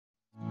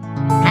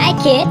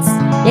Kids,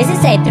 this is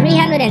a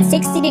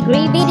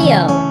 360-degree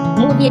video.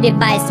 Move your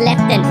device left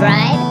and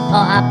right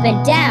or up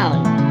and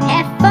down.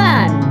 Have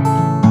fun!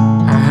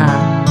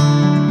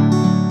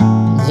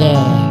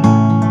 Yeah.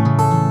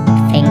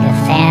 Finger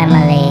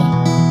family.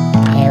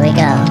 Here we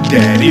go.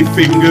 Daddy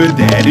finger,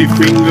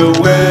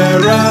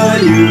 where are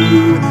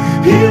you?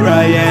 Here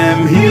I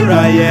am,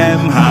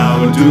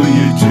 how do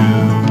you do?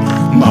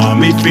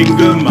 Mommy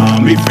finger,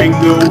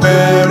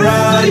 where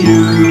are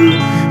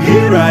you?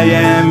 Here I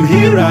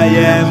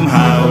am,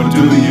 how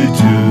do you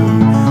do?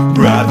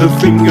 Brother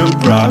finger,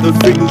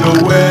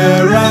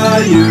 where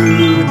are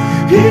you?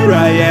 Here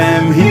I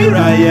am,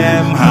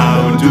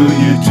 how do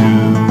you do?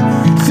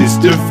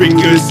 Sister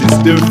finger,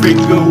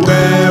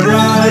 where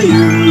are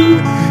you?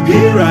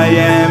 Here I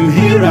am,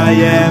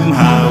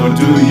 how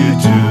do you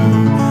do?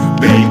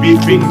 Baby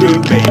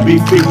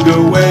finger,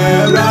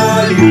 where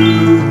are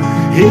you?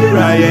 Here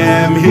I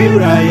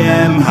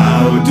am,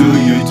 how do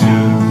you do?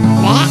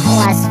 That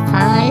was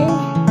fun.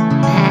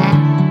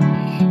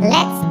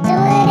 Let's do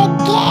it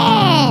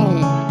again.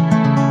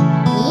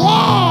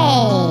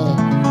 Yay!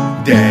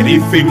 Daddy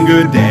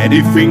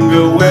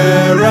finger,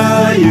 where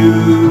are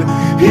you?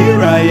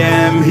 Here I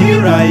am,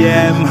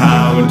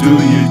 how do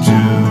you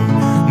do?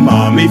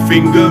 Mommy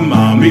finger,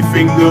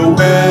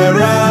 where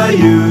are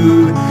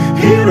you?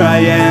 Here I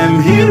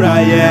am,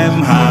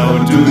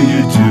 how do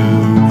you do?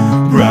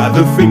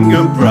 Brother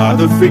finger,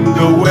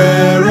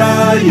 where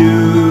are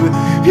you?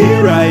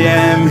 Here I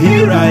am,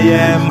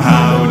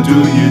 how do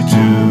you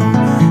do?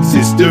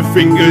 Sister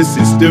finger,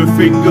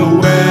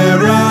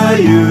 where are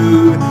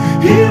you?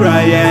 Here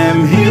I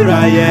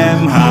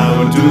am,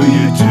 how do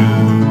you do?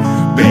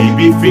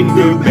 Baby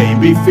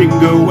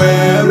finger,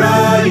 where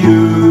are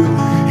you?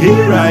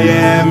 Here I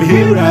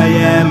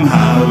am,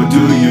 how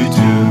do you do?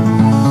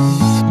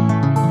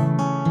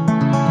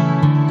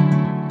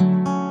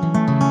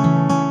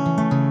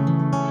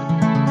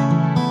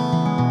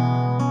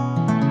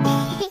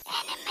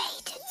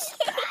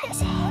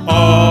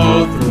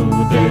 All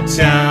through the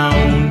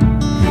town,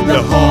 the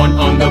horn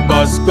on the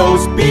bus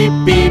goes beep,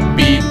 beep,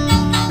 beep,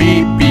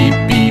 beep, beep,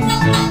 beep,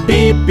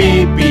 beep,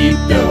 beep, beep.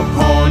 The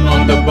horn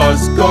on the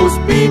bus goes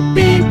beep,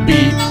 beep.